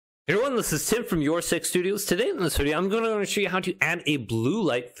Hey everyone, this is Tim from YourSix Studios. Today in this video, I'm going to show you how to add a blue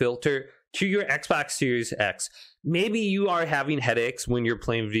light filter to your Xbox Series X. Maybe you are having headaches when you're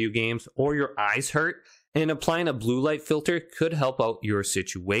playing video games or your eyes hurt, and applying a blue light filter could help out your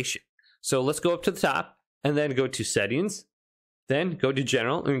situation. So let's go up to the top and then go to Settings, then go to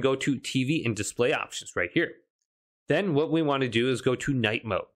General and go to TV and Display Options right here. Then what we want to do is go to Night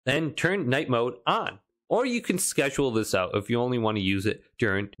Mode, then turn Night Mode on. Or you can schedule this out if you only want to use it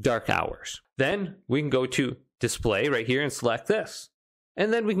during dark hours. Then we can go to Display right here and select this.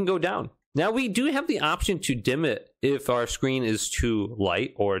 And then we can go down. Now we do have the option to dim it if our screen is too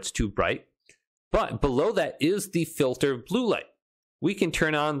light or it's too bright. But below that is the filter blue light. We can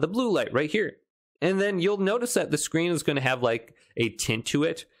turn on the blue light right here. And then you'll notice that the screen is going to have like a tint to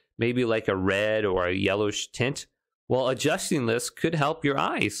it, maybe like a red or a yellowish tint. Well, adjusting this could help your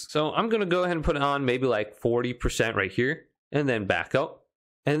eyes. So I'm going to go ahead and put it on maybe like 40% right here and then back out.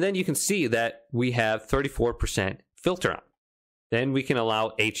 And then you can see that we have 34% filter on. Then we can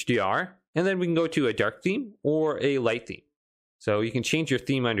allow HDR, and then we can go to a dark theme or a light theme. So you can change your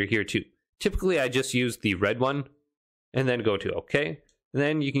theme under here too. Typically I just use the red one and then go to OK. And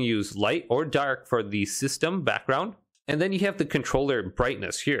then you can use light or dark for the system background. And then you have the controller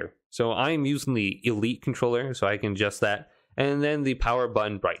brightness here. So I'm using the Elite controller, so I can adjust that. And then the power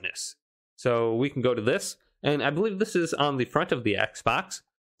button brightness. So we can go to this, and I believe this is on the front of the Xbox,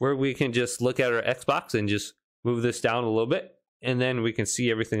 where we can just look at our Xbox and just move this down a little bit, and then we can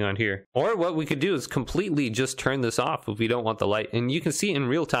see everything on here. Or what we could do is completely just turn this off if we don't want the light, and you can see in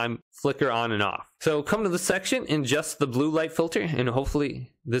real time flicker on and off. So come to this section and adjust the blue light filter, and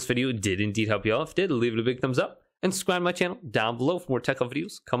hopefully this video did indeed help you out. If it did, leave it a big thumbs up. And subscribe to my channel down below for more tech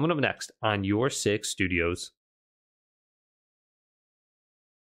videos coming up next on YourSix Studios.